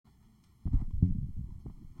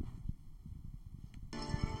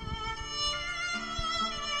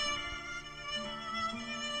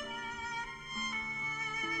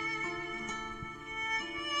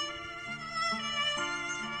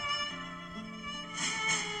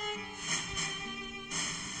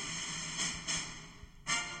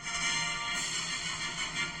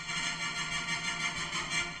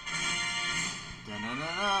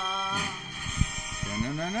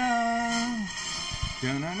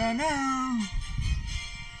Na-na-na.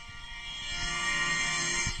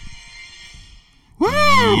 Woo!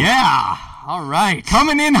 Yeah! All right.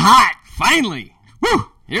 Coming in hot. Finally. Woo!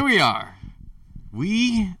 Here we are.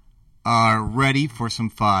 We are ready for some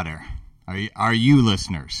fodder. Are you,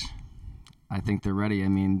 listeners? I think they're ready. I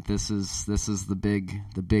mean, this is the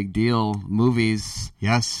big deal. Movies.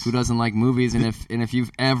 Yes. Who doesn't like movies? And if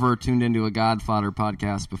you've ever tuned into a Godfather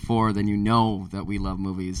podcast before, then you know that we love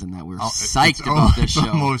movies and that we're psyched about this show. It's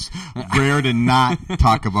almost rare to not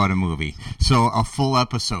talk about a movie. So a full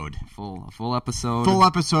episode. A full episode. Full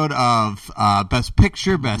episode of Best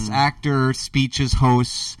Picture, Best Actor, speeches,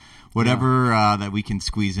 hosts, whatever that we can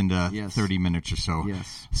squeeze into 30 minutes or so.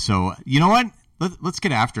 Yes. So, you know what? Let's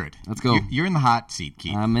get after it. Let's go. You're in the hot seat,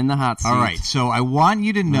 Keith. I'm in the hot seat. All right. So I want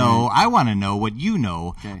you to know, I want to know what you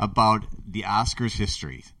know Okay. about the Oscars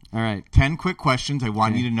history. All right. 10 quick questions. I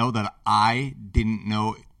want you to know that I didn't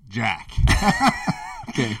know jack.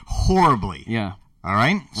 Okay. Horribly. Yeah. All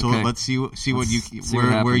right. So Okay. let's see what where you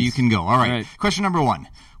happens. can go. All right. All right. Question number 1.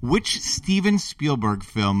 Which Steven Spielberg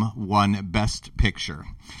film won Best Picture?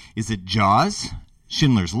 Is it Jaws,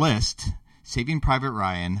 Schindler's List, Saving Private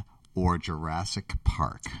Ryan, or Jurassic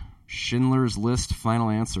Park? Schindler's List, final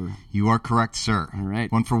answer. You are correct, sir. All right.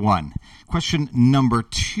 1 for 1. Question number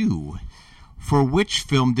 2. For which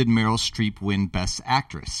film did Meryl Streep win Best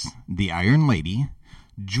Actress? The Iron Lady,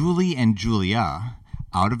 Julie and Julia,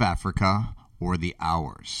 Out of Africa, or The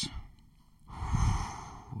Hours?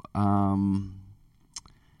 I'm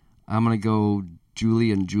going to go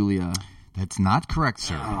Julie and Julia. That's not correct,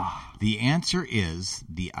 sir. The answer is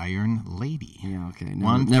The Iron Lady. Yeah, okay.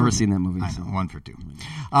 Never seen that movie. I So. know, 1 for 2.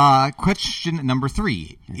 Question number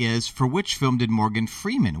 3 is, for which film did Morgan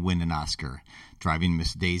Freeman win an Oscar? Driving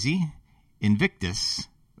Miss Daisy, Invictus,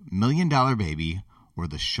 $1 Million Baby, or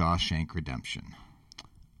The Shawshank Redemption?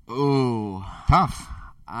 Oh, Tough.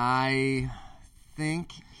 I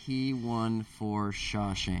think he won for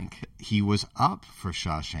Shawshank. He was up for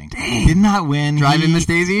Shawshank. He did not win. Driving Miss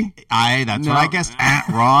Daisy? That's what I guessed.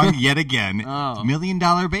 Wrong yet again. Oh. $1 Million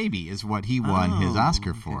Baby is what he won his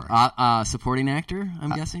Oscar for. Supporting actor, I'm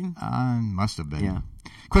guessing? Must have been. Yeah.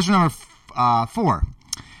 Question number 4.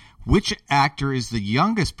 Which actor is the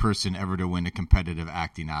youngest person ever to win a competitive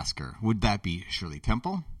acting Oscar? Would that be Shirley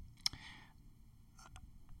Temple,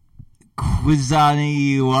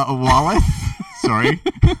 Quizani Wallace, sorry,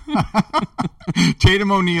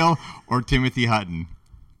 Tatum O'Neal, or Timothy Hutton?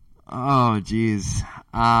 Oh, geez.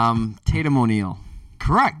 Tatum O'Neal.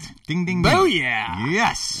 Correct. Ding, ding, ding. Booyah!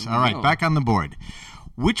 Yes. All right, Whoa. back on the board.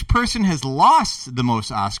 Which person has lost the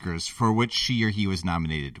most Oscars for which she or he was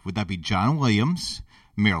nominated? Would that be John Williams,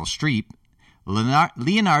 Meryl Streep,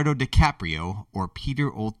 Leonardo DiCaprio, or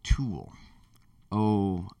Peter O'Toole?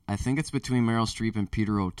 Oh, I think it's between Meryl Streep and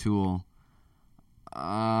Peter O'Toole.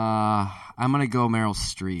 I'm going to go Meryl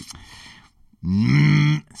Streep.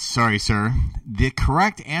 Sorry, sir. The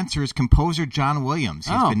correct answer is composer John Williams.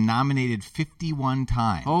 He's been nominated 51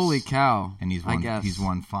 times. Holy cow. And he's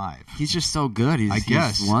won 5. He's just so good. He's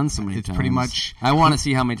won so many times. It's pretty much... I want to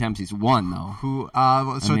see how many times he's won, though.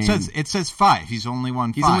 It says 5. He's only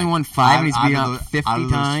won 5. He's only won 5 and he's been out 50 out of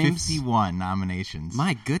those times? 51 nominations.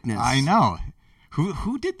 My goodness. I know.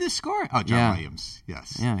 Who did this score? Oh, John Yeah. Williams.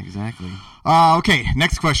 Yes. Yeah, exactly. Okay,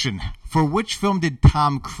 next question. For which film did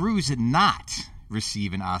Tom Cruise not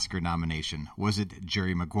receive an Oscar nomination? Was it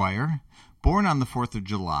Jerry Maguire, Born on the 4th of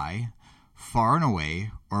July, Far and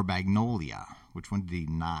Away, or Magnolia? Which one did he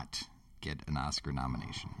not get an Oscar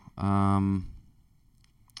nomination? I'm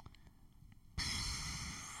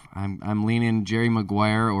leaning Jerry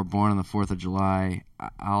Maguire or Born on the 4th of July.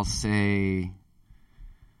 I'll say...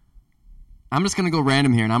 I'm just going to go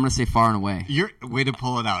random here, and I'm going to say Far and Away. You're way to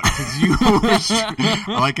pull it out. Because you wish,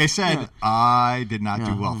 like I said, I did not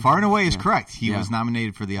do well. Far and Away is correct. He was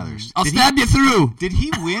nominated for the others. I'll stab you through! Did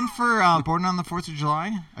he win for Born on the 4th of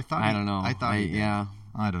July? I don't know. I thought he did. Yeah.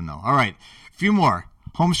 I don't know. All right. A few more.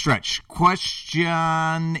 Home stretch.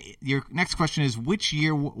 Your next question is, which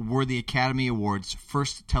year were the Academy Awards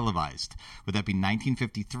first televised? Would that be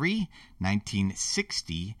 1953,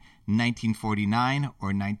 1960, 1949, or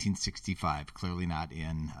 1965? Clearly not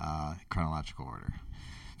in chronological order.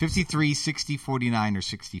 53, 60, 49, or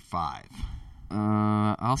 65?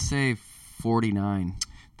 I'll say 49.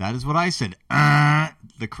 That is what I said.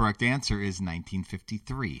 The correct answer is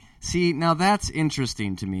 1953. See, now that's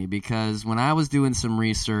interesting to me because when I was doing some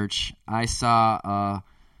research, I saw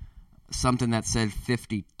something that said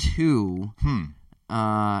 52.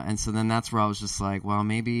 And so then that's where I was just like, well,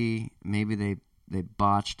 maybe they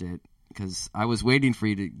botched it because I was waiting for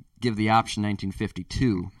you to give the option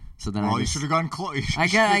 1952. So then Well, I you just, should have gone close. I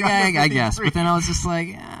guess. But then I was just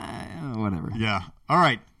like, whatever. Yeah. All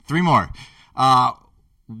right. 3 more.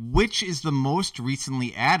 Which is the most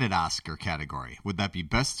recently added Oscar category? Would that be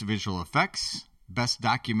Best Visual Effects, Best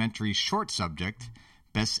Documentary Short Subject,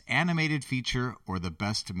 Best Animated Feature, or the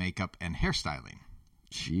Best Makeup and Hairstyling?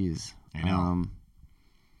 Jeez. I know.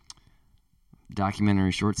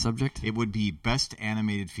 Documentary short subject? It would be Best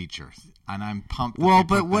Animated Feature, and I'm pumped. That Well, they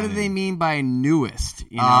but put what that do they in. mean by newest?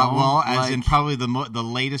 You know? Well, as Like, in probably the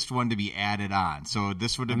latest one to be added on. So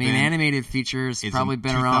this would I have mean, been animated features is probably in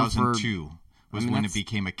been around for. 2002 was when it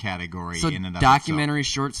became a category So in and of documentary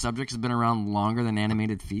short subjects has been around longer than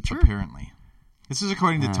animated feature? itself. Apparently. This is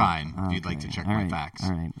according to Time, if you'd like to check All my right. facts.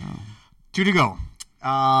 All right. Oh. 2 to go.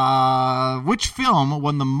 Which film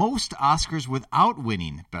won the most Oscars without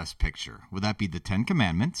winning Best Picture? Would that be The 10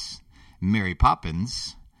 Commandments, Mary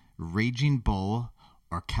Poppins, Raging Bull,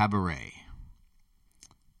 or Cabaret?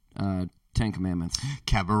 10 Commandments.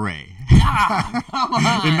 Cabaret. Come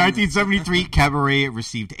on. In 1973, Cabaret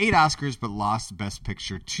received 8 Oscars but lost Best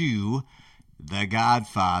Picture to The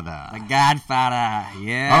Godfather. The Godfather.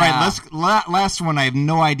 Yeah. All right, last one. I have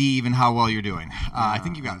no idea even how well you're doing. I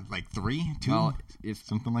think you got like 3, 2, Well, if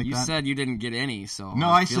something like you that. said you didn't get any, so No,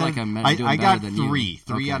 I I feel said like I'm doing I better got than 3. you.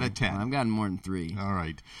 3 out of 10. Well, I've gotten more than 3. All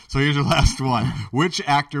right. So here's your last one. Which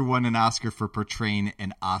actor won an Oscar for portraying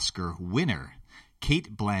an Oscar winner?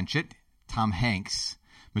 Kate Blanchett, Tom Hanks,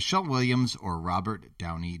 Michelle Williams, or Robert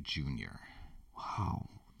Downey Jr.? Wow.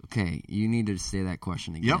 Okay, you need to say that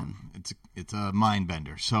question Yep. again. It's a mind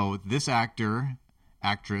bender. So this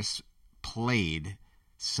actress played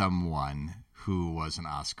someone who was an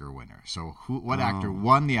Oscar winner. So what actor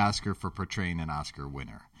won the Oscar for portraying an Oscar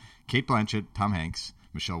winner? Kate Blanchett, Tom Hanks,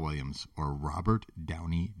 Michelle Williams, or Robert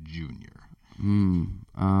Downey Jr.?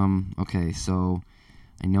 Okay, so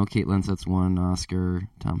I know Kate Blanchett's won an Oscar.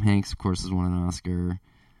 Tom Hanks, of course, has won an Oscar.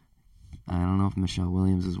 I don't know if Michelle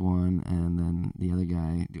Williams has won, and then the other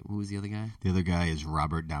guy. Who was the other guy? The other guy is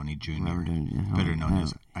Robert Downey Jr., Robert Downey Jr. better known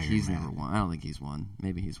as Iron He's Man. never won. I don't think he's won.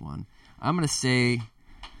 Maybe he's won. I'm going to say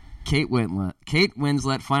Kate Winslet. Kate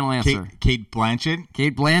Winslet, final answer. Kate Blanchett.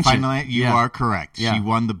 Kate Blanchett. Finally, you are correct. Yeah. She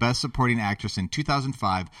won the Best Supporting Actress in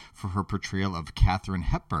 2005 for her portrayal of Katharine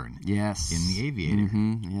Hepburn Yes. in The Aviator.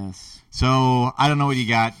 Mm-hmm. Yes. So I don't know what you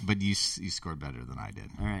got, but you scored better than I did.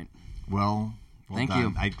 All right. Well Thank done.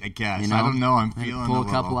 you. I guess. You know, I don't know. I'm I had to feeling pull a a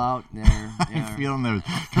little, couple out there. I'm Yeah. feeling the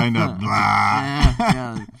kind of blah.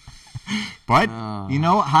 yeah. But,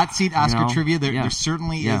 hot seat Oscar trivia, there yeah.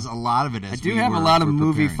 certainly Yeah. is a lot of it. I do have a lot of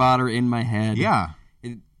movie preparing. fodder in my head. Yeah.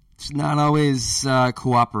 It's not always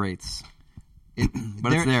cooperates.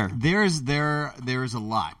 But it's there. There's a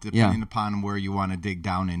lot depending upon where you want to dig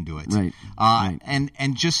down into it. Right.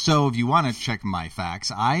 And just so if you want to check my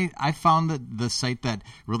facts, I found that the site that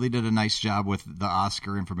really did a nice job with the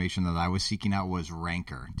Oscar information that I was seeking out was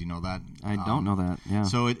Ranker. Do you know that? I don't know that. Yeah.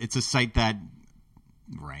 So it's a site that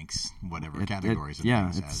ranks whatever categories of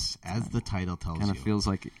things as the title tells you. Kind of feels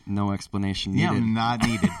like no explanation needed. Yeah, not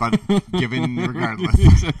needed, but given regardless.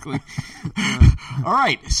 Exactly. All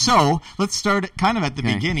right, so let's start kind of at the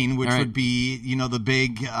beginning, which All right. would be, the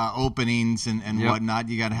big openings and whatnot.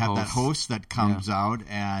 You got to have that host that comes out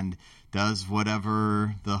and does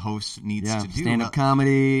whatever the host needs to do. Stand-up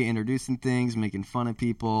comedy, introducing things, making fun of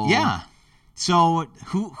people. Yeah. So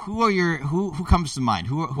who comes to mind?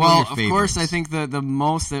 Who are Well, your of favorites? course, I think the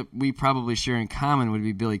most that we probably share in common would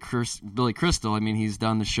be Billy Crystal. I mean, he's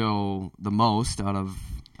done the show the most out of.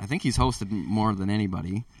 I think he's hosted more than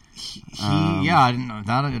anybody. I didn't know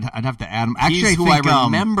that. I'd have to add him. Actually, He's who I think, I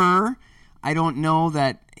remember. I don't know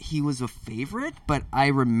that he was a favorite, but I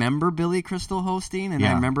remember Billy Crystal hosting, and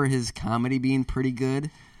I remember his comedy being pretty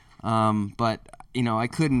good. But I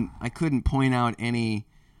couldn't point out any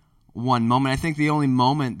one moment. I think the only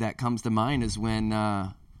moment that comes to mind is when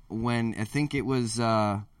I think it was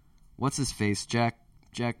what's his face, Jack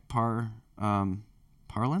Palance.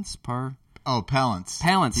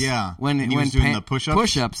 Palance. Yeah. When he was doing the push-ups?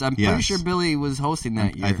 Push-ups. I'm pretty sure Billy was hosting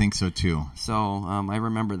that year. I think so, too. So I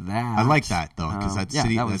remember that. I like that, though, because that's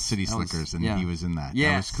City that Slickers, and he was in that.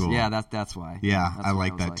 Yes, that was cool. Yeah, that's why. Yeah, that's I why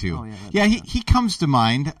like that, was too. Oh, yeah, he comes to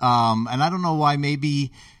mind, and I don't know why,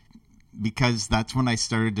 maybe because that's when I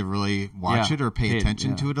started to really watch it or pay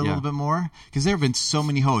attention to it a little bit more. Because there have been so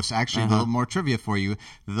many hosts. Actually, a little more trivia for you.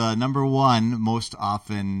 The number one most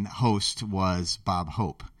often host was Bob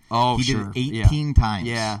Hope. Oh, he sure. did it 18 times.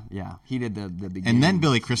 Yeah. He did the beginning. And then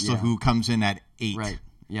Billy Crystal, who comes in at 8. Right.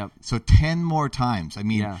 Yep. So 10 more times. I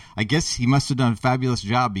mean, I guess he must have done a fabulous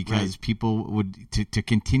job because people would to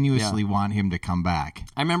continuously want him to come back.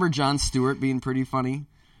 I remember Jon Stewart being pretty funny,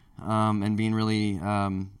 and being really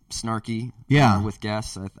snarky. Yeah. With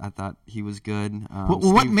guests, I thought he was good.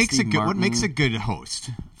 What makes Steve a good Martin. What makes a good host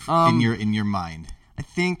in your mind? I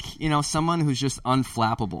think someone who's just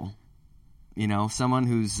unflappable. Someone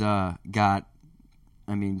who's got.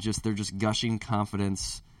 They're just gushing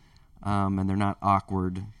confidence, and they're not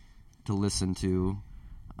awkward to listen to,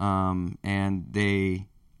 and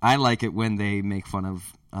I like it when they make fun of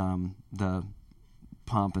the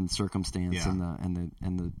pomp and circumstance and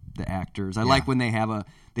the actors. I like when they have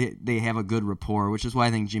a good rapport, which is why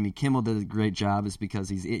I think Jimmy Kimmel did a great job, is because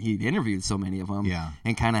he interviewed so many of them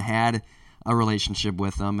and kind of had a relationship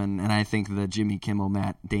with them, and I think the Jimmy Kimmel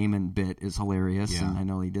Matt Damon bit is hilarious, and I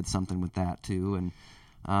know he did something with that too, and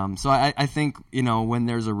so I think when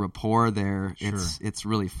there's a rapport there, it's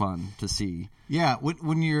really fun to see. Yeah,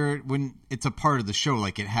 when it's a part of the show,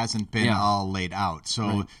 like it hasn't been all laid out,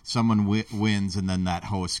 so someone wins, and then that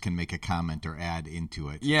host can make a comment or add into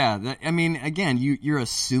it. Yeah, again, you're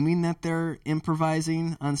assuming that they're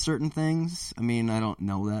improvising on certain things. I don't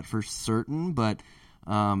know that for certain, but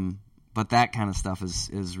that kind of stuff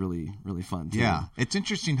is really, really fun too. Yeah, it's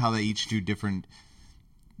interesting how they each do different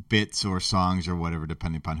bits or songs or whatever,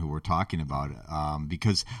 depending upon who we're talking about.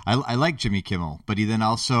 Because I like Jimmy Kimmel, but he then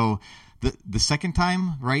also the second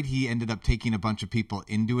time, right? He ended up taking a bunch of people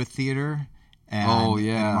into a theater and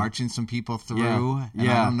marching some people through. And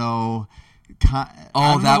I don't know. I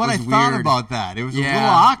don't know what I thought about that. It was a little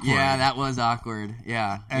awkward. Yeah, that was awkward.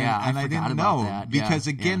 Yeah, and I didn't know that. because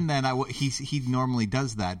again, then he normally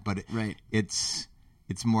does that, but it's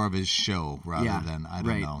more of his show rather than I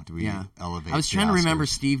don't know. Do we elevate? I was trying to remember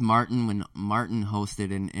Steve Martin when Martin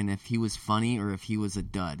hosted, and if he was funny or if he was a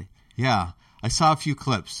dud. Yeah. I saw a few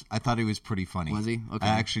clips. I thought he was pretty funny. Was he? Okay.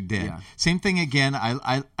 I actually did. Yeah. Same thing again.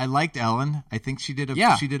 I liked Ellen. I think she did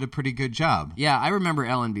a pretty good job. Yeah, I remember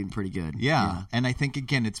Ellen being pretty good. Yeah. And I think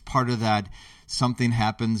again it's part of that something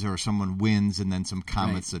happens or someone wins and then some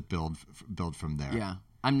comments that build from there. Yeah.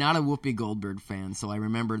 I'm not a Whoopi Goldberg fan, so I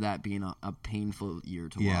remember that being a painful year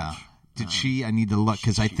to watch. Did she? I need to look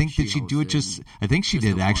because I think did she do it just? I think she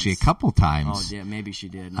did actually once. A couple times. Oh yeah, maybe she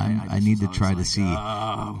did. I need to try to see.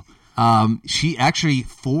 Oh. She actually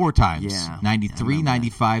 4 times. Yeah, 93,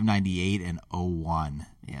 95, 98, and 01.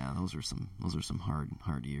 Yeah, those are some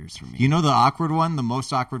hard years for me. You know the awkward one? The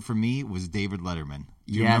most awkward for me was David Letterman.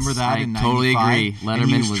 Do you remember that in 95? Totally agree. Letterman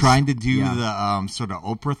and he was trying to do the sort of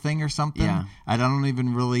Oprah thing or something. Yeah. I don't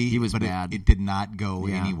even really. He was but bad. It did not go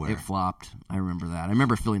anywhere. It flopped. I remember that. I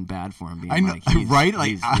remember feeling bad for him. Being I know, right?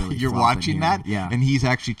 Like really you're watching here. that, and he's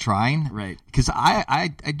actually trying, right? Because I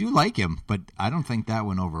do like him, but I don't think that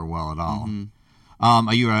went over well at all. Mm-hmm.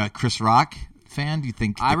 Are you a Chris Rock fan? Do you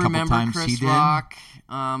think I a couple remember times Chris he did? Rock.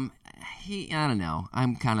 I don't know.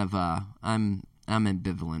 I'm kind of I'm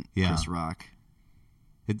ambivalent. Yeah. Chris Rock.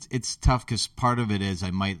 It's tough because part of it is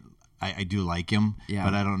I do like him,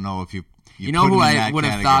 but I don't know if you know put who him in I that would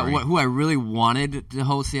have category. thought who I really wanted to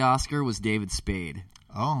host the Oscar was David Spade.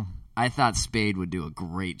 Oh, I thought Spade would do a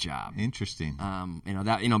great job. Interesting.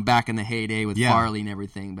 Back in the heyday with Farley and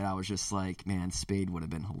everything, but I was just like, man, Spade would have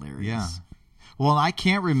been hilarious. Yeah. Well, I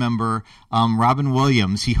can't remember Robin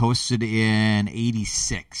Williams. He hosted in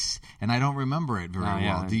 '86, and I don't remember it very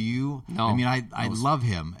well. Do you? No. I mean, I love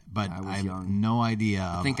him, but I have young. no idea.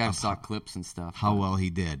 I think I saw clips and stuff. How well he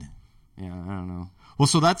did. Yeah, I don't know. Well,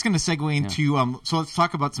 so that's going to segue into so let's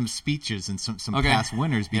talk about some speeches and some past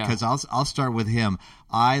winners because I'll start with him.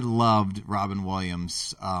 I loved Robin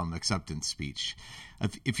Williams' acceptance speech.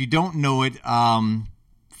 If you don't know it.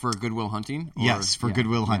 For Good Will Hunting? Yes, for Good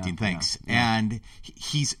Will Hunting. Thanks. Yeah. And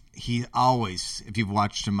he always, if you've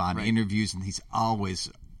watched him on interviews, and he's always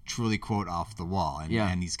truly quote off the wall,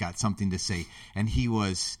 and he's got something to say. And he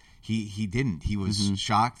didn't. He was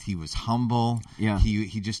shocked. He was humble. Yeah.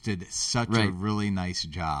 He just did such a really nice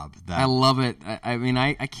job. I love it. I mean,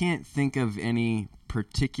 I can't think of any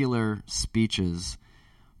particular speeches,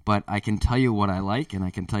 but I can tell you what I like, and I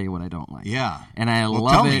can tell you what I don't like. Yeah, and I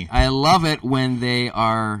love it. I love it when they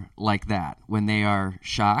are like that, when they are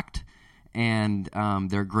shocked, and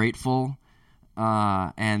they're grateful,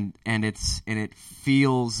 and it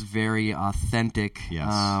feels very authentic.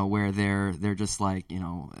 Yes. Where they're just like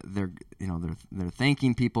they're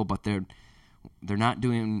thanking people, but they're not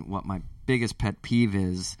doing what my biggest pet peeve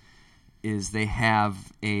is they have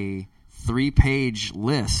a 3-page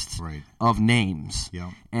list of names,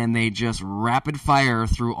 and they just rapid fire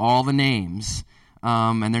through all the names,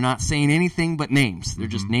 and they're not saying anything but names. They're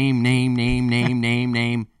just name.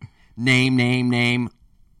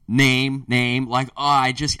 Like,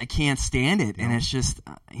 I can't stand it, and it's just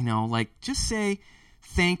just say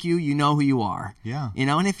thank you. You know who you are. Yeah.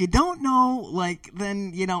 And if you don't know,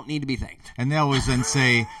 then you don't need to be thanked. And they always then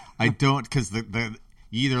say, I don't, because you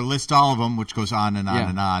either list all of them, which goes on and on Yeah.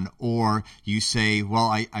 and on, or you say,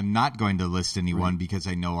 well, I'm not going to list anyone because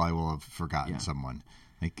I know I will have forgotten someone.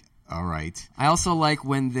 All right. I also like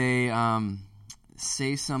when they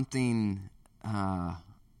say something,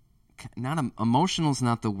 emotional is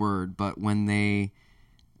not the word, but when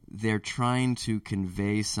they're trying to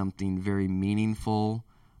convey something very meaningful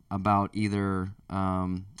about either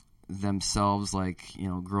themselves,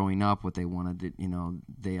 growing up, what they wanted to,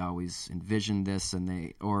 they always envisioned this,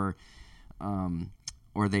 and or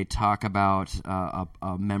they talk about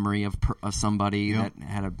a memory of somebody that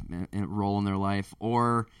had a role in their life,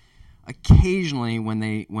 or occasionally when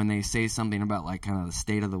they say something about kind of the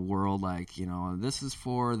state of the world, this is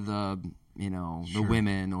for the the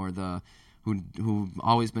women, or the who've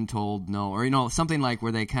always been told no, or something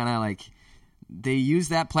where they kind of they use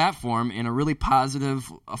that platform in a really positive,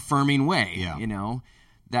 affirming way.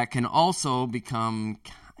 That can also become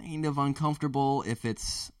kind of uncomfortable if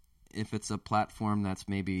it's a platform that's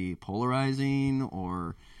maybe polarizing,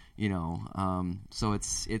 or so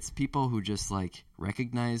it's people who just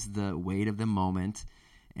recognize the weight of the moment,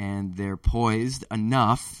 and they're poised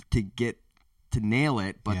enough to nail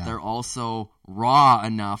it, but they're also raw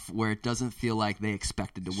enough where it doesn't feel like they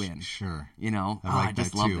expected to win. Sure. I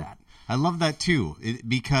just love that. I love that too,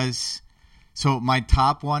 because so my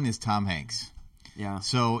top one is Tom Hanks. Yeah.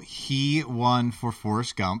 So he won for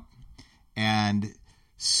Forrest Gump, and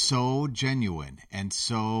so genuine and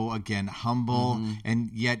so, again, humble, and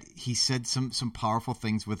yet he said some powerful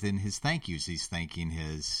things within his thank yous. He's thanking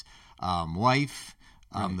his wife,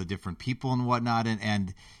 the different people and whatnot,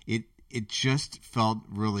 and it just felt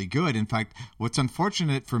really good. In fact, what's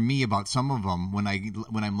unfortunate for me about some of them when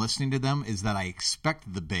I'm listening to them is that I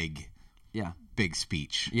expect the big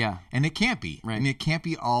speech. Yeah. And it can't be. Right. And it can't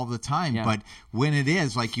be all the time. Yeah. But when it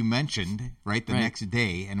is, like you mentioned, the next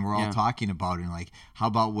day, and we're all talking about it, and how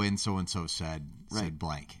about when so-and-so said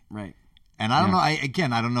blank? Right. And I don't know,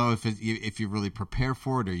 I don't know if you really prepare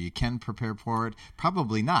for it, or you can prepare for it.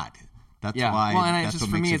 Probably not. That's why. Well, and that's just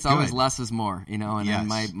what for me, makes it's it always good. less is more, and Yes.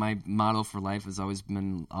 then my motto for life has always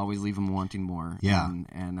been always leave them wanting more. Yeah.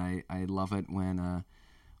 And I love it when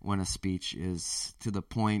a speech is to the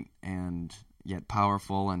point and yet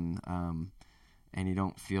powerful, and you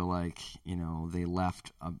don't feel like they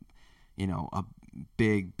left a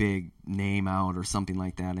big name out or something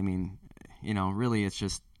like that. I mean, really, it's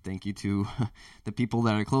just thank you to the people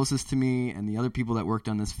that are closest to me and the other people that worked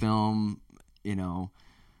on this film,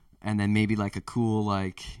 and then maybe a cool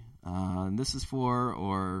this is for,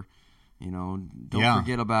 or don't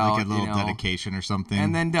forget about a little dedication or something,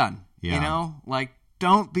 and then done.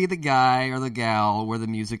 Don't be the guy or the gal where the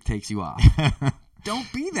music takes you off.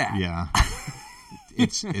 Don't be that. Yeah.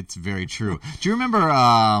 It's very true. Do you remember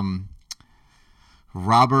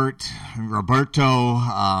Roberto?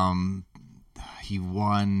 He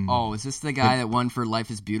won. Oh, is this the guy that won for Life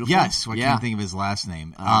is Beautiful? Yes, I can't think of his last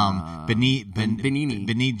name. Benigni.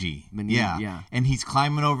 Benigni. Yeah. And he's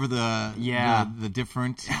climbing over the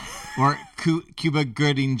different, or Cuba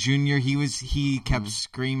Gooding Jr. He kept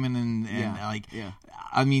screaming and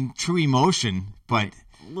I mean, true emotion, but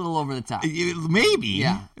a little over the top. Maybe,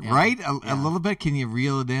 right? A little bit. Can you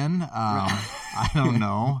reel it in? I don't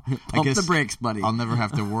know. Pump the brakes, buddy. I'll never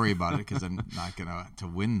have to worry about it because I'm not going to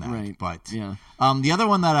win that. Right. But the other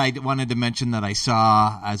one that I wanted to mention that I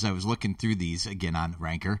saw as I was looking through these, again on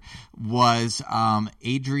Ranker, was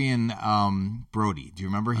Adrian Brody. Do you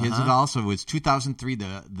remember his at all? So it was 2003,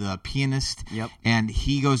 the pianist. Yep. And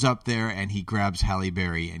he goes up there and he grabs Halle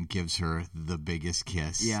Berry and gives her the biggest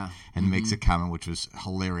kiss. Yeah. And makes a comment which was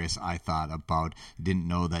hilarious, I thought, about didn't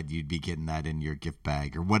know that you'd be getting that in your gift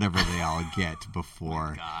bag or whatever they all get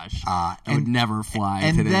before. Gosh. That would never fly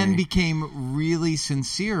and today. then became really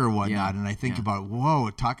sincere or whatnot. Yeah. And I think about,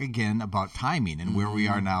 talk again about timing and where we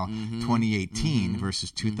are now, 2018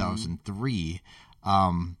 versus 2003.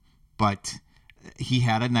 But he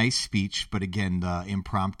had a nice speech, but again, the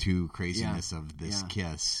impromptu craziness of this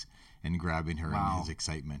kiss and grabbing her and his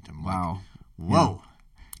excitement. I'm like, whoa.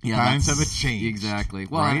 Yeah, Times have changed. Exactly.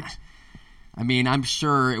 Well, right? I mean, I'm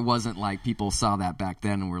sure it wasn't like people saw that back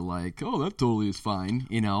then and were like, "Oh, that totally is fine."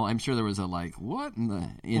 I'm sure there was a what in the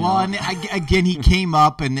Well, and again, he came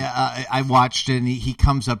up and I watched it, and he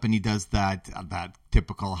comes up and he does that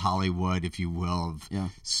typical Hollywood, if you will, of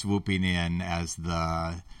swooping in as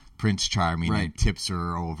the Prince Charming and tips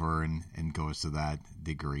her over and goes to that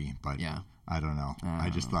degree. But I don't know. I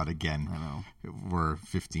just thought, again, I know. we're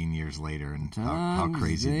 15 years later, and how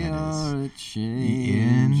crazy they that are is.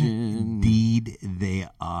 a-changin'. Indeed, they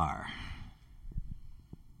are.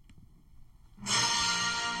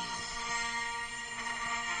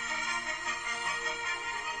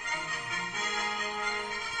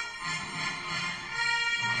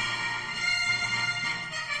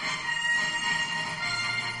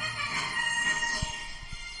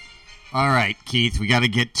 All right, Keith, we got to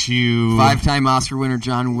get to... 5-time Oscar winner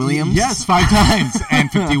John Williams. Yes, 5 times,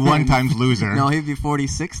 and 51 times loser. No, he'd be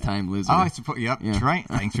 46-time loser. Oh, I suppose. Yep, that's right.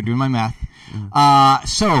 Thanks for doing my math.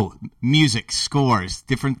 So, music, scores,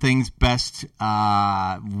 different things, best,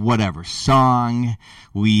 whatever, song.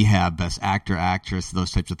 We have best actor, actress,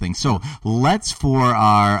 those types of things. So, let's, for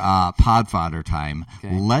our pod fodder time,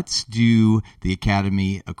 let's do the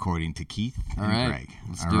Academy according to Keith and Greg.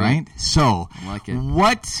 Let's All do right? it. So, I like it.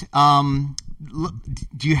 what...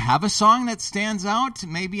 do you have a song that stands out?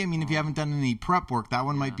 Maybe, I mean, if you haven't done any prep work, that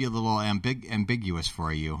one might be a little ambiguous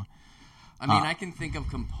for you. I mean, I can think of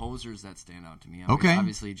composers that stand out to me. Okay.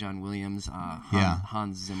 Obviously, John Williams,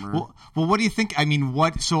 Hans Zimmer. Well, what do you think? I mean,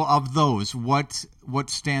 so of those, what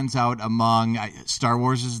stands out among Star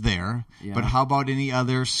Wars is there, but how about any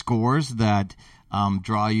other scores that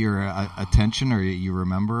draw your attention or you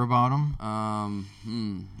remember about them?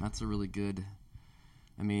 That's a really good.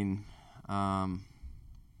 I mean, I'm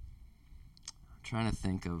trying to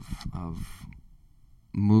think of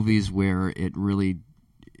movies where it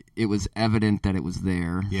was evident that it was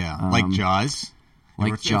there. Yeah, like Jaws.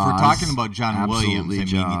 Like if Jaws. we're talking about John Williams, I mean,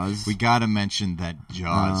 Jaws. we got to mention that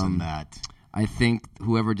Jaws and that. I think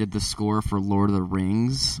whoever did the score for Lord of the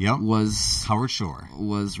Rings was Howard Shore.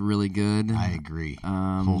 Was really good. I agree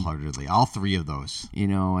wholeheartedly. All 3 of those. You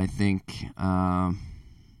know, I think.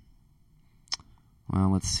 Well,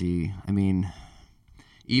 let's see. I mean,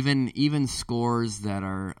 even scores that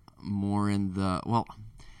are more in the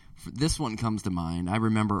this one comes to mind. I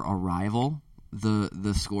remember Arrival,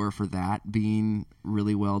 the score for that being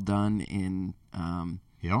really well done in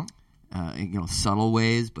subtle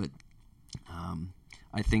ways, but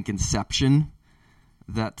I think Inception,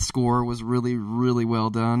 that score was really, really well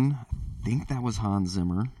done. I think that was Hans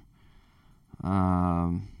Zimmer.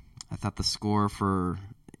 I thought the score for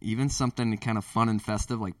even something kind of fun and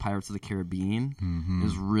festive like Pirates of the Caribbean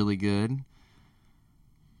is really good.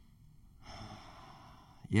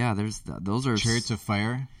 Yeah, those are Chariots of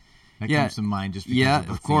Fire. That comes to mind just because of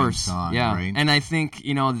the of course. song, yeah. right? And I think,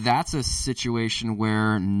 that's a situation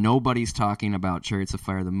where nobody's talking about Chariots of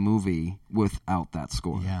Fire, the movie, without that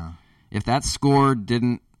score. Yeah. If that score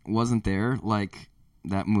wasn't there, like,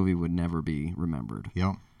 that movie would never be remembered.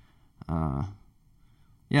 Yep.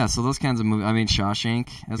 Yeah, so those kinds of movies. I mean, Shawshank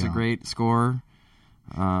has a great score.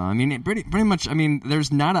 I mean, pretty much. I mean, there's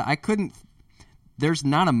not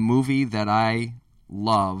a movie that I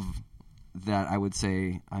love that I would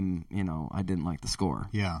say I didn't like the score.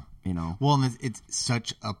 Yeah. Well, and it's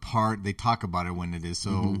such a part. They talk about it when it is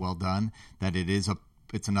so well done that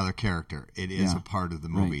it's another character. It is a part of the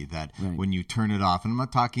movie that when you turn it off, and I'm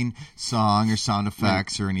not talking song or sound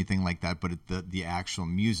effects or anything like that, but the actual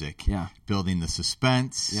music, building the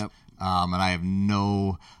suspense. Yep. And I have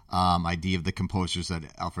no idea of the composers that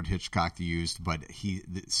Alfred Hitchcock used, but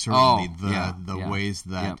certainly the ways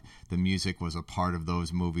that the music was a part of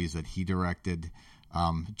those movies that he directed.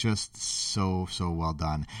 Just so well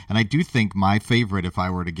done. And I do think my favorite, if I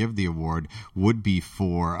were to give the award, would be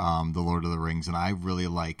for The Lord of the Rings. And I really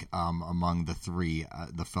like, among the 3,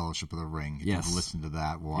 The Fellowship of the Ring. Yes. If you listen to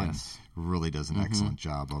that one, really does an excellent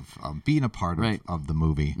job of being a part of the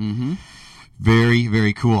movie. Mm-hmm. Very,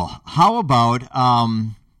 very cool. How about...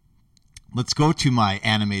 let's go to my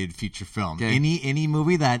animated feature film. Okay. Any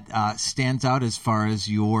movie that stands out as far as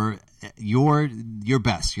your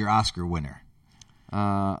best, your Oscar winner?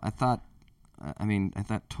 I thought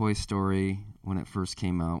Toy Story when it first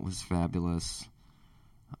came out was fabulous.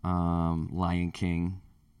 Lion King,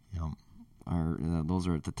 those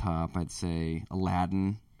are at the top. I'd say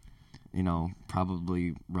Aladdin,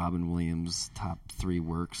 probably Robin Williams' top 3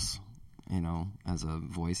 works, as a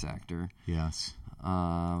voice actor. Yes.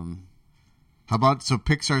 How about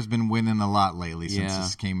Pixar's been winning a lot lately since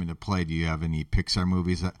this came into play. Do you have any Pixar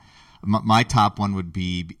movies that? My top one would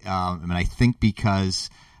be, I think because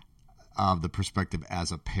of the perspective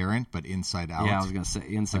as a parent, but Inside Out. Yeah, I was going to say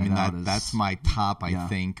Inside Out. That's my top, I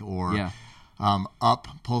think. Or Up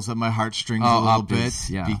pulls at my heartstrings a little bit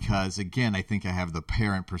because, again, I think I have the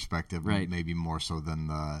parent perspective maybe more so than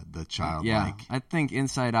the child. Yeah, I think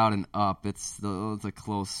Inside Out and Up, it's a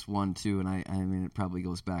close one, too, and I mean, it probably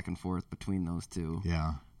goes back and forth between those two.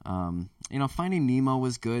 Yeah. Finding Nemo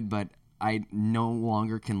was good, but I no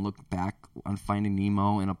longer can look back on Finding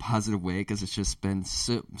Nemo in a positive way because it's just been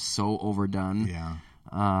so overdone. Yeah.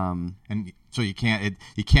 And so you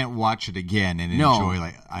can't watch it again and enjoy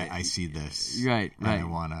like I see this. Right.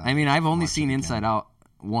 I mean, I've only seen Inside Out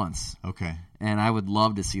once. Okay. And I would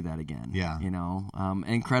love to see that again. Yeah.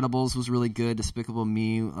 Incredibles was really good. Despicable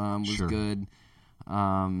Me was good.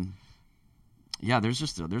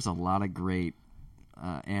 There's a lot of great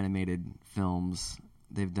animated films.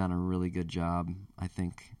 They've done a really good job, I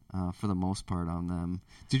think, for the most part on them.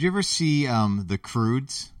 Did you ever see The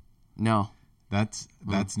Croods? No. That's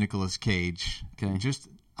Nicolas Cage. Okay.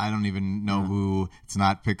 I don't even know who. It's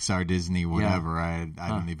not Pixar, Disney, whatever. I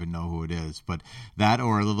don't even know who it is. But that,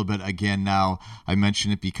 or a little bit again. Now I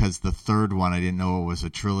mention it because the third one I didn't know it was a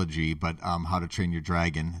trilogy. But How to Train Your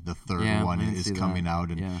Dragon, the third one is coming out,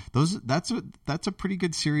 and that's a pretty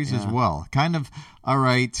good series as well. Kind of all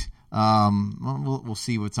right. We'll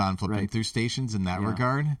see what's on flipping through stations in that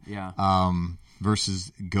regard. Yeah.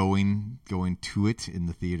 Versus going to it in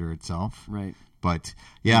the theater itself. Right. But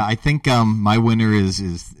I think my winner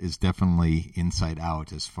is definitely Inside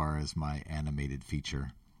Out as far as my animated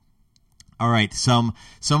feature. All right, some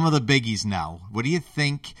of the biggies now. What do you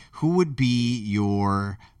think? Who would be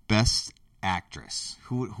your best actress?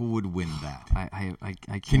 Who would win that?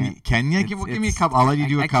 I can't. Can you give me a couple? I'll let you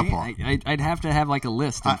do a couple. I'd have to have like a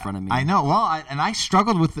list in front of me. I know. Well, I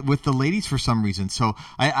struggled with the ladies for some reason. So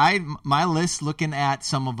my list, looking at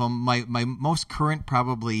some of them, my most current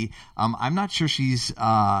probably. I'm not sure she's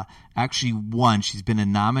actually won. She's been a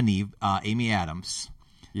nominee. Amy Adams.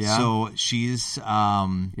 Yeah. So she's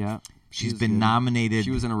She's been good. nominated.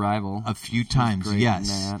 She was in Arrival a few times.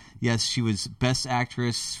 Yes, she was Best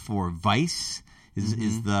Actress for Vice.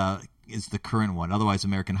 Is the current one. Otherwise,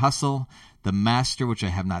 American Hustle, The Master, which I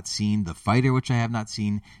have not seen, The Fighter, which I have not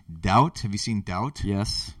seen, Doubt. Have you seen Doubt?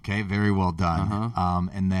 Yes. Okay, very well done.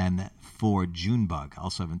 And then for Junebug,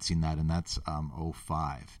 also haven't seen that, and that's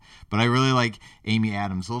 05. But I really like Amy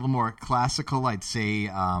Adams. A little more classical, I'd say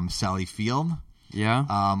Sally Field. Yeah.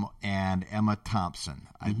 And Emma Thompson.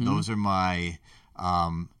 Those are my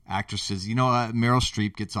actresses. Meryl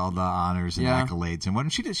Streep gets all the honors and accolades,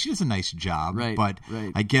 and she does a nice job. Right. But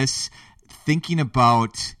I guess thinking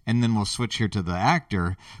about, and then we'll switch here to the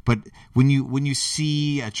actor. But when you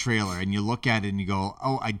see a trailer and you look at it and you go,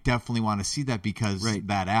 "Oh, I definitely want to see that because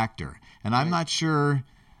that actor." And I'm not sure.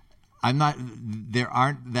 There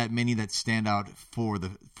aren't that many that stand out for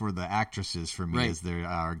the actresses for me as there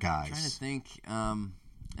are guys. I'm trying to think.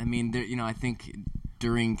 I think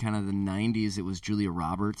during kind of the 90s, it was Julia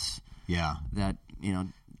Roberts. Yeah. That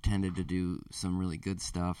tended to do some really good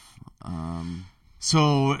stuff.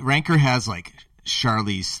 So Ranker has like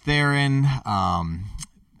Charlize Theron,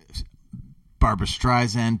 Barbara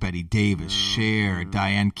Streisand, Betty Davis, Cher,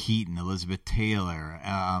 Diane Keaton, Elizabeth Taylor,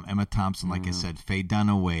 Emma Thompson, like I said, Faye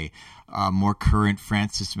Dunaway, more current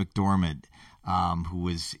Frances McDormand,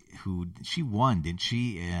 who she won, didn't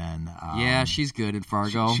she? And she's good in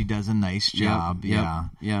Fargo. She does a nice job. Yeah.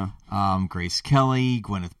 Grace Kelly,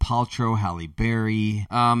 Gwyneth Paltrow, Halle Berry.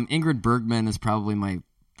 Ingrid Bergman is probably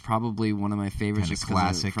one of my favorites, Kinda just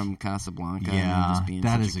classic from Casablanca. Yeah, just being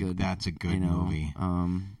that's a good movie.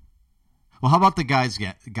 Well, how about the guys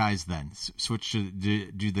then? Switch to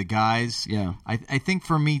do the guys. Yeah. I think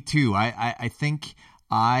for me too. I think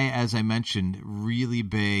as I mentioned, really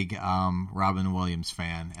big Robin Williams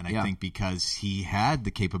fan, and I think because he had the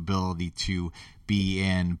capability to be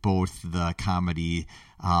in both the comedy,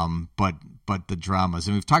 but the dramas,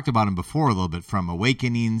 and we've talked about him before a little bit, from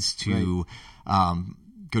Awakenings to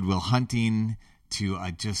Good Will Hunting.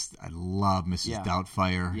 I love Mrs.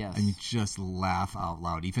 Doubtfire. Yes. And you just laugh out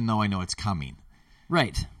loud, even though I know it's coming.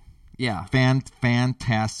 Right. Yeah.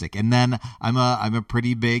 Fantastic. And then I'm a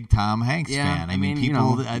pretty big Tom Hanks fan. I mean,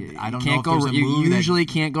 people. I don't know if there's a movie you usually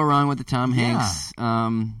can't go wrong with the Tom Hanks.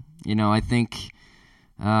 I think.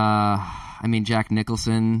 Jack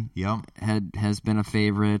Nicholson. Has been a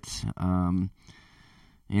favorite.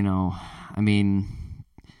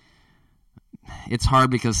 It's hard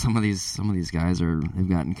because some of these guys have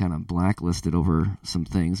gotten kind of blacklisted over some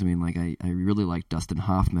things. I really like Dustin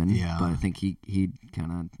Hoffman, but I think he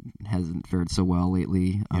kind of hasn't fared so well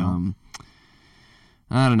lately. I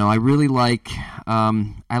don't know. I really like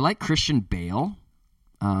Christian Bale.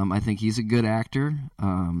 I think he's a good actor.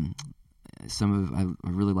 I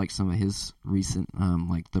really like some of his recent,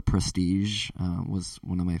 like The Prestige was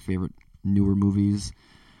one of my favorite newer movies.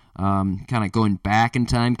 Kind of going back in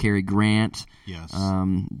time, Cary Grant, yes,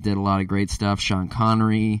 did a lot of great stuff. Sean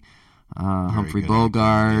Connery, Humphrey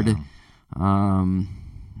Bogart,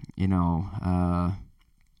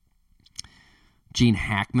 Gene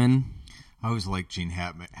Hackman. I always liked Gene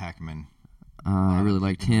Hackman. I really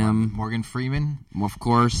liked him. Morgan Freeman, Of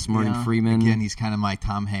course, Morgan Freeman. Again, he's kind of my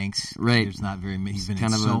Tom Hanks. Right. There's not very many. He's been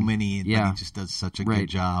kind in of so many, yeah. but he just does such a good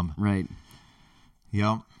job. Right.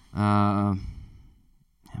 Yep.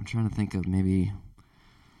 I'm trying to think of maybe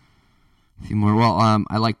a few more. Well,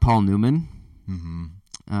 I like Paul Newman. Mm-hmm.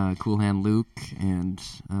 Cool Hand Luke, and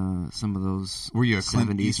some of those. Were you a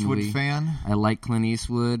Clint 70s Eastwood movie. fan? I like Clint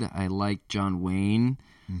Eastwood. I like John Wayne.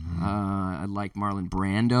 Mm-hmm. I like Marlon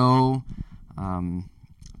Brando.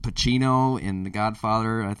 Pacino in The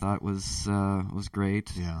Godfather, I thought was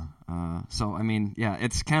great. Yeah. So I mean, yeah,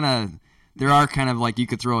 it's kind of. There are kind of like you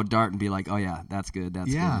could throw a dart and be like, oh yeah, that's good, that's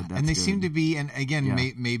good. That's and they good. seem to be, and again,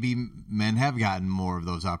 maybe men have gotten more of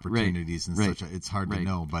those opportunities and such. It's hard to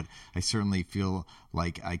know, but I certainly feel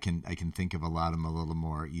like I can think of a lot of them a little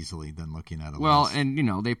more easily than looking at a list.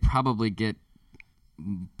 And they probably get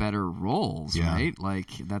better roles, right? Like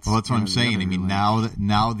that's what I'm saying. I mean, like,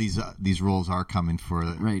 now these roles are coming for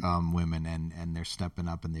women, and they're stepping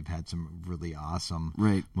up, and they've had some really awesome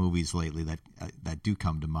movies lately that do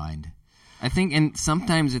come to mind. I think, and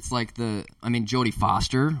sometimes it's like Jodie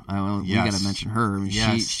Foster. We got to mention her. I mean,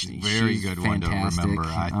 she's very good fantastic. One to remember.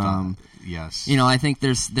 I thought, yes. I think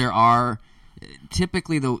there are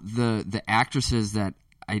typically the actresses that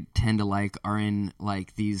I tend to like are in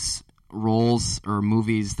like these roles or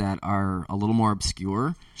movies that are a little more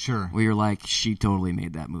obscure. Sure. Where you're like, she totally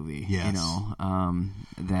made that movie. Yes.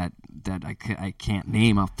 That I can't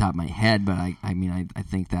name off the top of my head, but I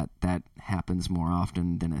think that happens more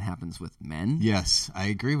often than it happens with men. Yes, I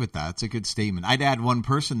agree with that. It's a good statement. I'd add one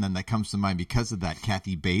person then that comes to mind because of that,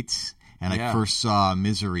 Kathy Bates. And I first saw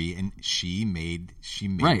Misery, and she made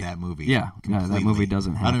that movie. Yeah, that movie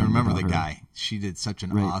doesn't happen. I don't remember the her. guy. She did such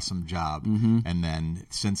an awesome job. Mm-hmm. And then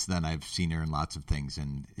since then, I've seen her in lots of things,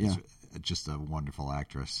 and is just a wonderful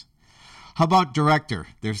actress. How about director?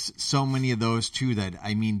 There's so many of those too that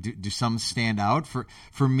do some stand out for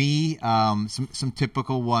me? Some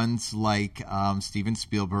typical ones like Steven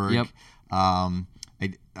Spielberg. Yep.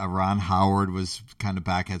 Ron Howard was kind of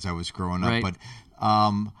back as I was growing up, but.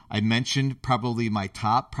 I mentioned probably my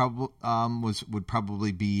top would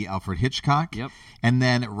probably be Alfred Hitchcock. Yep. And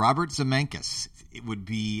then Robert Zemeckis. It would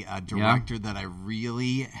be a director that I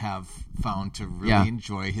really have found to really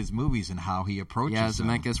enjoy his movies and how he approaches them.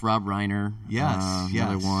 Zemeckis, Rob Reiner. Yes.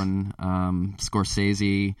 Another one.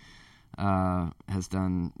 Scorsese has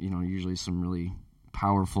done, usually some really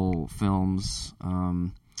powerful films.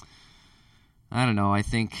 I don't know. I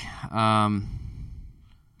think...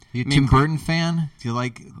 You a Tim Burton fan? Do you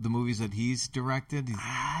like the movies that he's directed? They're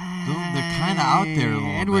kind of out there a little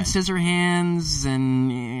Edward bit. Scissorhands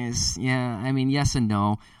and yes and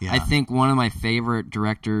no. Yeah. I think one of my favorite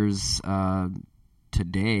directors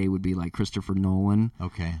today would be like Christopher Nolan.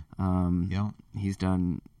 Okay. He's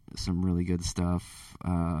done some really good stuff.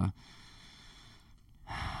 I'm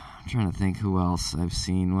trying to think who else I've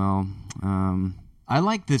seen. Well, I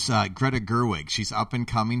like this Greta Gerwig. She's up and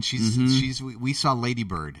coming. We saw Lady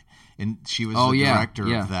Bird, and she was the director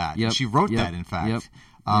of that. Yep, she wrote that, in fact.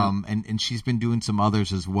 And she's been doing some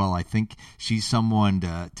others as well. I think she's someone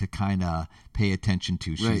to kind of pay attention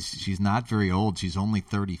to. She's not very old. She's only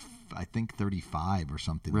 35 or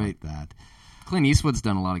something like that. Clint Eastwood's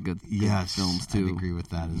done a lot of good films too. I agree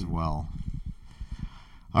with that as well.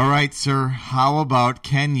 All right, sir. How about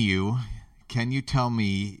can you tell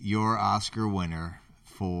me your Oscar winner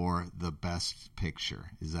for the Best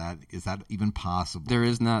Picture? Is that even possible? That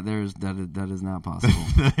is not possible.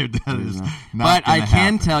 that is not but I can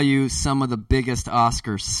happen. tell you some of the biggest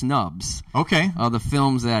Oscar snubs. Okay. Of the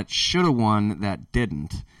films that should have won that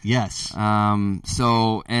didn't. Yes.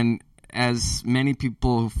 And as many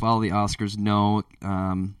people who follow the Oscars know,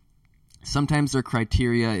 sometimes their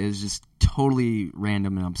criteria is just totally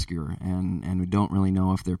random and obscure, and we don't really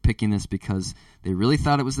know if they're picking this because they really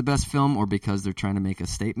thought it was the best film or because they're trying to make a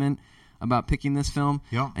statement about picking this film.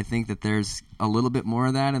 Yep. I think that there's a little bit more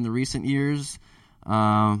of that in the recent years,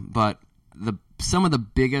 but some of the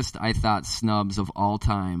biggest, I thought, snubs of all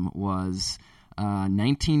time was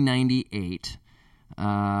 1998.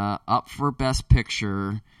 Up for Best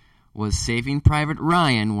Picture was Saving Private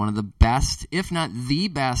Ryan, one of the best, if not the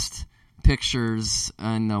best, pictures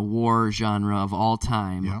in the war genre of all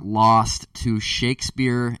time, lost to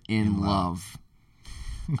Shakespeare in Love.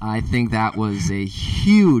 I think that was a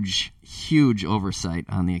huge oversight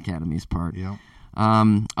on the Academy's part. Yep.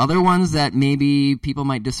 Other ones that maybe people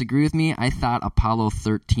might disagree with me, I thought Apollo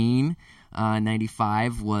 13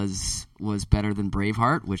 95 was better than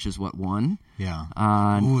Braveheart, which is what won. Yeah.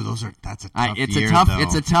 That's a tough it's year, a tough though.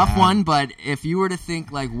 it's a tough one, but if you were to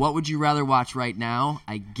think like what would you rather watch right now,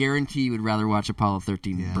 I guarantee you would rather watch Apollo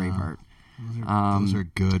 13 than Braveheart. Those are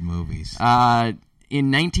good movies. In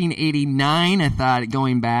 1989, I thought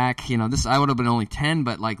going back, this I would have been only 10,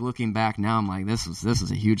 but like looking back now, I'm like this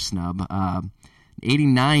is a huge snub.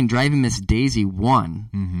 89, Driving Miss Daisy won.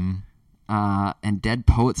 Mm-hmm. And Dead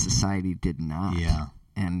Poets Society did not. Yeah.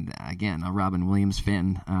 And again, a Robin Williams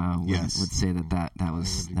fan would say that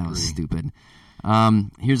was stupid.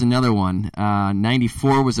 Here's another one.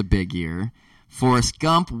 94 was a big year. Forrest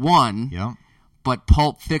Gump won. Yep. But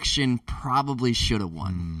Pulp Fiction probably should have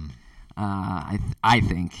won. I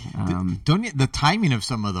think. The timing of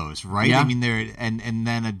some of those, right? Yeah. I mean, and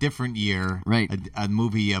then a different year, right? A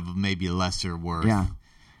movie of maybe lesser worth. Yeah.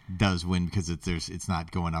 Does win because it's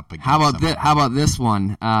not going up against. How about this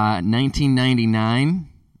one? 1999,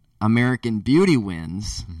 American Beauty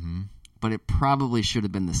wins, but it probably should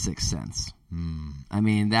have been The Sixth Sense. I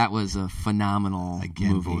mean, that was a phenomenal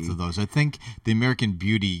movie. Both of those. I think The American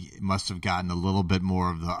Beauty must have gotten a little bit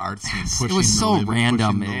more of the artsy and pushing. It was so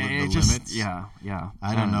random. The limits. Yeah.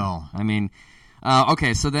 I don't know. I mean.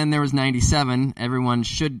 Okay, so then there was 97. Everyone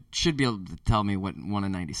should be able to tell me what won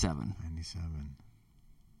in 97. 97.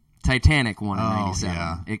 Titanic won in 97.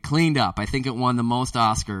 Yeah. It cleaned up. I think it won the most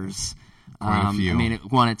Oscars. Quite a few. I mean,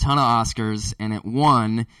 it won a ton of Oscars, and it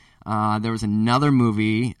won. There was another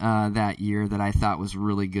movie that year that I thought was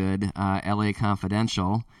really good. L.A.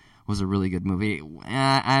 Confidential was a really good movie.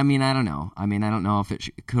 I mean, I don't know. I don't know if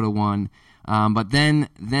it could have won. But then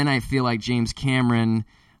I feel like James Cameron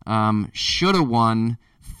should have won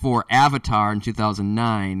for Avatar in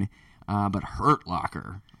 2009, but Hurt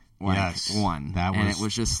Locker won. And it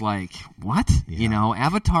was just like, what? Yeah.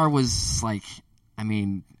 Avatar was like, I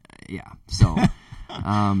mean, yeah. So,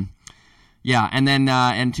 yeah. And then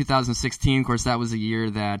in 2016, of course, that was a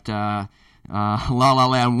year that La La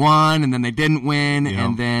Land won, and then they didn't win,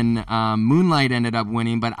 and then Moonlight ended up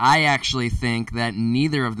winning. But I actually think that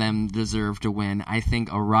neither of them deserved to win. I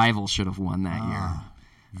think Arrival should have won that year.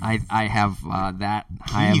 I have that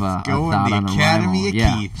high of a thought on Academy Arrival.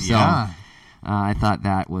 Of Keith. So, yeah. I thought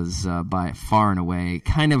that was by far and away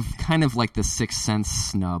kind of like the Sixth Sense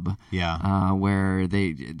snub. Yeah. Where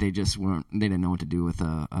they just weren't, they didn't know what to do with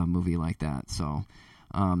a movie like that. So,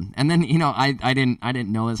 and then I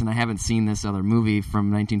didn't know this, and I haven't seen this other movie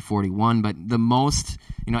from 1941. But the most,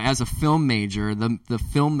 as a film major, the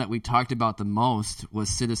film that we talked about the most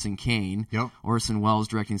was Citizen Kane. Yep. Orson Welles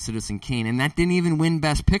directing Citizen Kane, and that didn't even win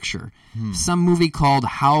Best Picture. Some movie called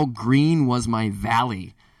How Green Was My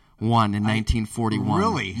Valley won in 1941.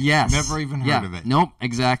 Really? Yes. Never even heard of it. Nope,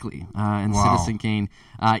 exactly. And Wow. Citizen Kane.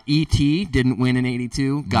 E.T. didn't win in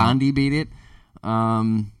 82. Gandhi beat it.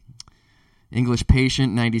 English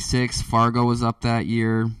Patient, 96. Fargo was up that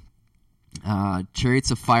year.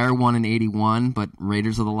 Chariots of Fire won in 81, but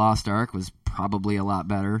Raiders of the Lost Ark was probably a lot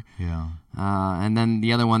better. Yeah. And then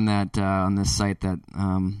the other one that on this site that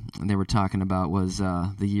they were talking about was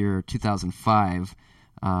the year 2005,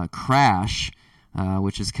 Crash,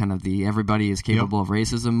 which is kind of the Everybody is Capable of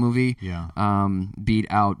Racism movie, beat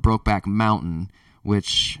out Brokeback Mountain,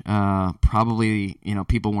 which probably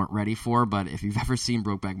people weren't ready for. But if you've ever seen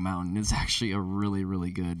Brokeback Mountain, it's actually a really,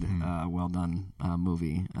 really good, well done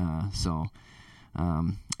movie.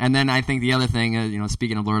 And then I think the other thing,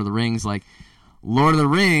 speaking of Lord of the Rings, like Lord of the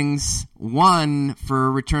Rings won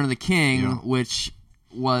for Return of the King, which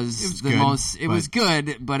was most. It was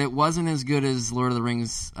good, but it wasn't as good as Lord of the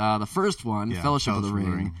Rings, the first one, Fellowship of the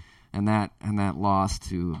Ring, and that lost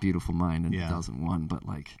to A Beautiful Mind in 2001. But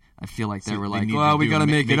like, I feel like they were like, well, we got to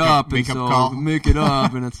make it up, and so make it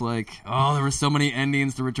up, and it's like, oh, there were so many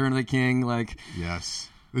endings to Return of the King, like, yes,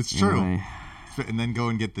 it's true. Anyway. And then go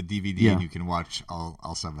and get the DVD, and you can watch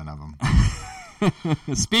all 7 of them.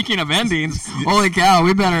 Speaking of endings, holy cow,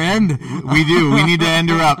 we better end. We do. We need to end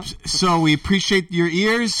her up. So we appreciate your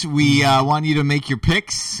ears. We want you to make your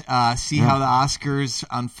picks, see how the Oscars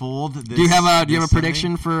unfold. Do you have a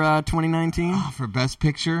prediction for 2019? For Best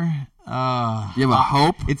Picture? You have a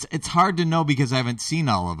hope? It's hard to know because I haven't seen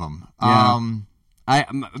all of them. Yeah.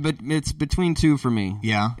 But it's between two for me.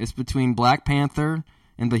 Yeah. It's between Black Panther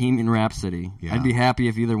and Bohemian Rhapsody. Yeah. I'd be happy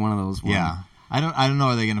if either one of those won. Yeah. I don't know.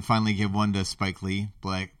 Are they going to finally give one to Spike Lee,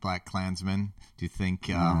 Black Klansman? Do you think?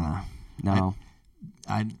 No.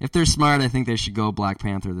 If they're smart, I think they should go Black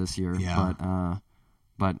Panther this year. Yeah.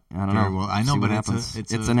 But I don't know. Well, I know, see but what happens.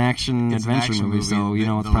 It's an action adventure movie, so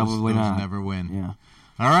it's probably those not. Never win. Yeah.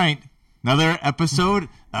 All right. Another episode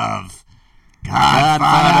of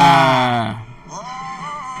Godfather.